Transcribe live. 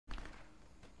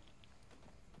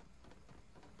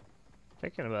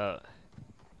Thinking about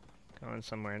going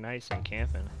somewhere nice and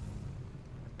camping.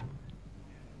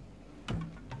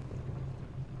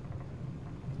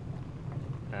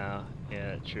 Oh,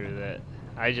 yeah, true that.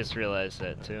 I just realized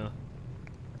that too.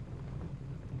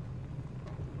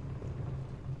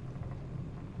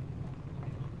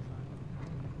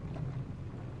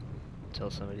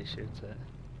 Until somebody shoots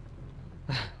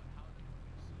it.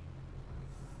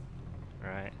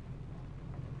 Right.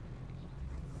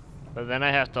 But then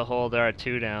I have to hold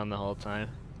R2 down the whole time.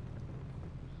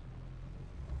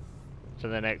 For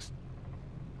the next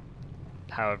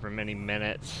however many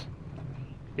minutes.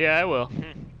 Yeah, I will. Think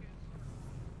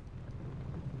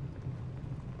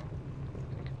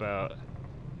about...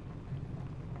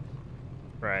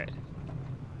 Right.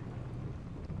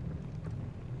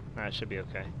 That should be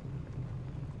okay.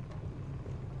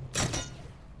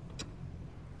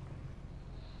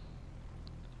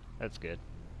 That's good.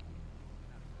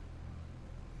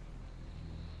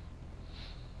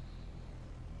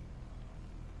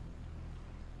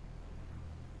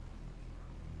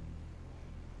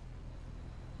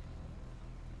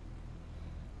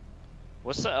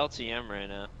 What's the LTM right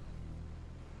now?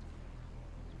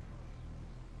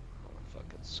 Oh,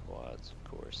 fucking squads,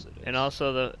 of course it is. And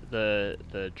also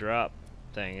the drop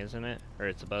thing, isn't it? Or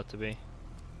it's about to be.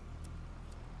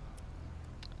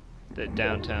 The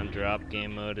downtown drop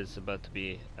game mode is about to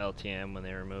be LTM when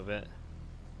they remove it.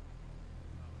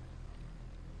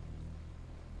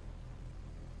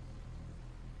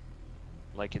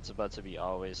 Like it's about to be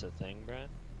always a thing, Brad?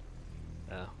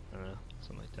 Oh, I don't know,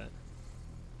 something like that.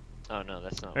 Oh no,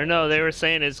 that's not. Or no, they were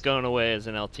saying it's going away as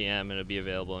an LTM and it'll be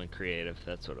available in creative.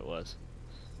 That's what it was.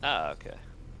 Oh, okay.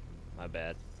 My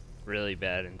bad. Really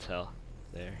bad intel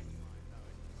there.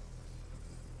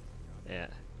 Yeah.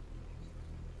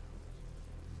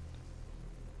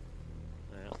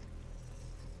 Well.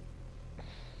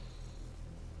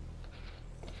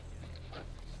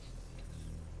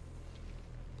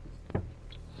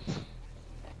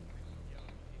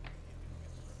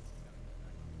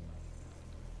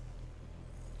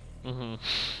 Mm-hmm.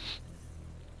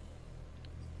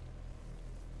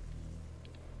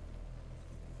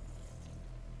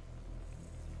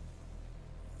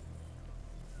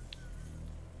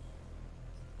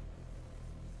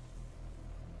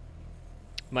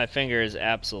 My finger is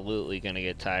absolutely gonna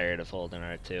get tired of holding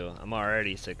R2. I'm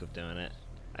already sick of doing it.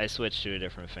 I switched to a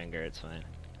different finger, it's fine.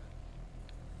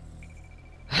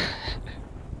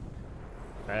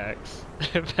 Facts.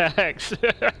 Facts.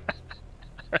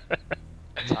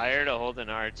 Tired of holding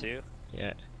R2?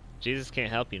 Yeah. Jesus can't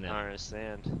help you now. I don't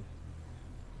understand.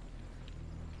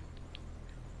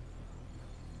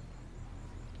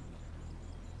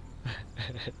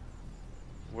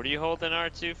 What are you holding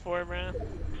R2 for, Brad?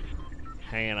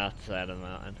 Hanging off the side of the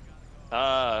mountain.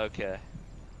 Oh, okay.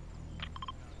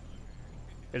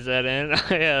 Is that in?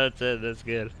 Yeah, that's it. That's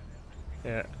good.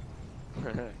 Yeah.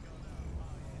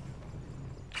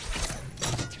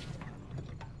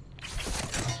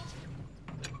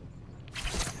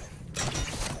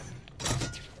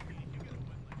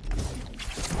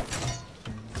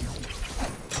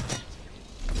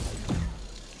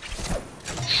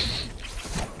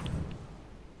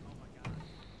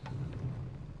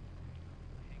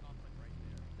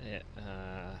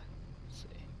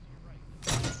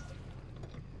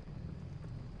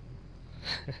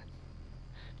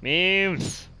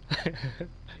 Memes.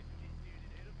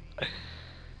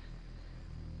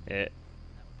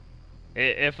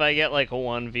 If I get like a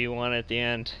 1v1 at the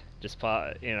end, just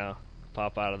pop,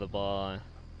 pop out of the ball.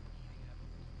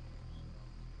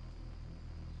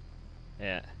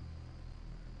 Yeah.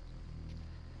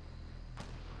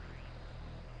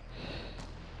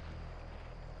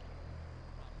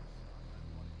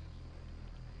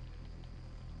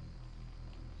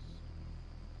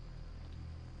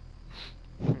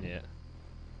 Yeah.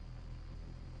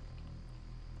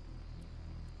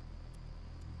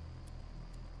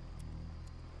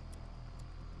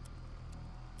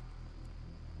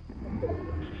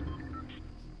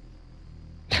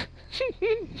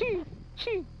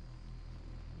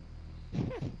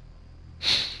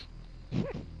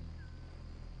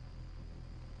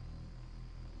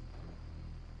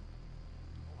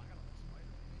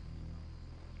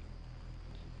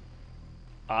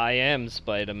 I am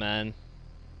Spider-Man.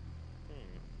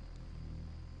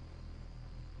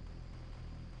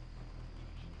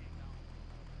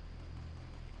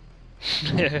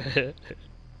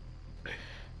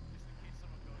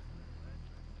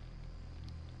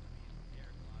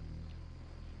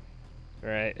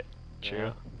 Right. True.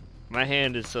 Yeah. My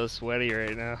hand is so sweaty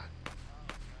right now.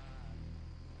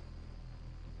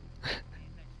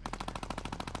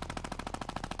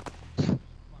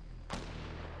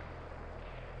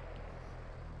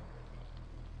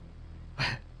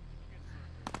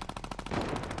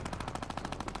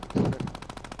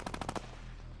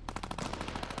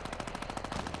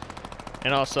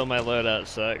 And also my loadout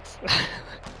sucks.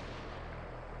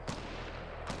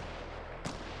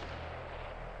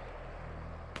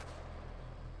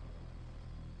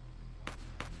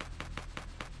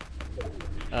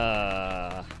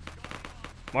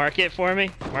 Mark it for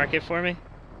me. Mark it for me.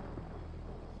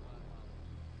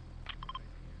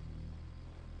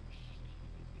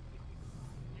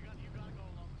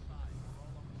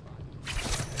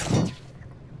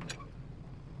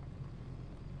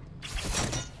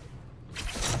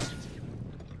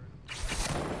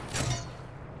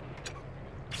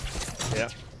 Yeah.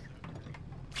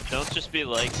 Don't just be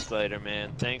like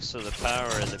Spider-Man. Thanks to the power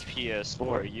of the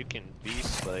PS4, you can be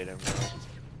Spider-Man.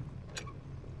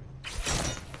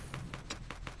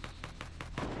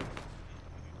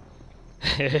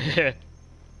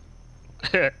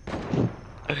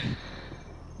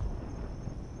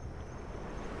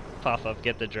 Pop up,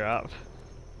 get the drop.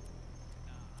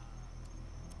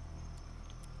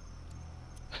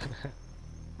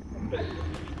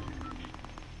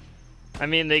 I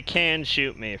mean, they can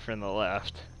shoot me from the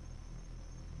left.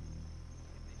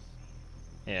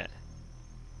 Yeah.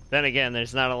 Then again,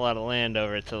 there's not a lot of land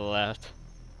over to the left.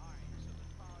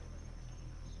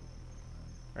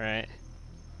 Right.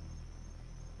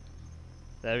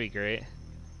 That'd be great.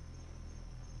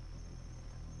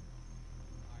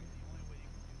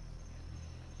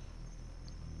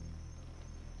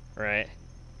 Right.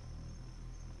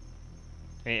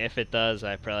 I mean, if it does,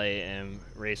 I probably am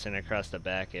racing across the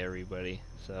back of everybody,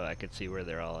 so I could see where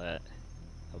they're all at,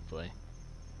 hopefully.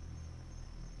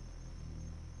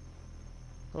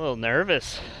 A little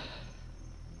nervous.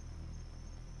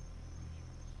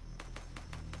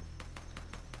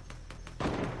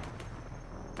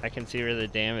 I can see where the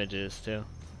damage is, too.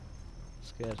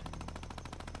 It's good.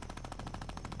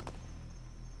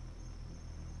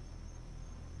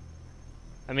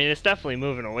 I mean, it's definitely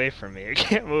moving away from me. It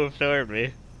can't move toward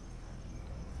me.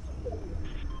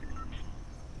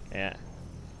 Yeah.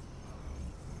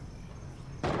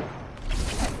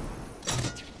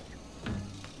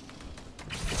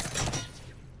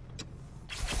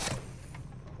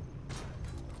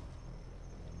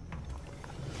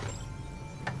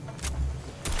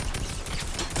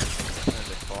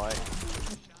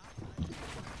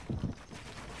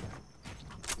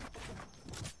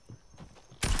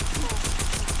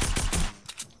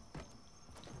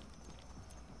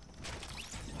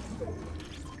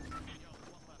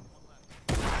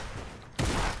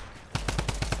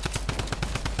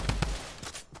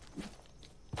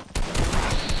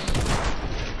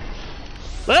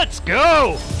 Let's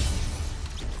go!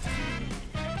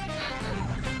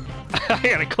 I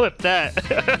gotta clip that.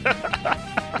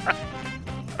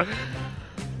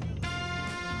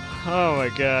 Oh my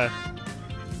god.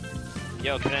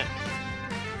 Yo,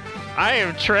 I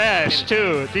am trash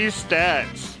too. These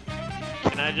stats.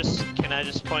 Can I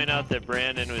just point out that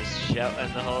Brandon was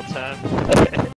shouting the whole time?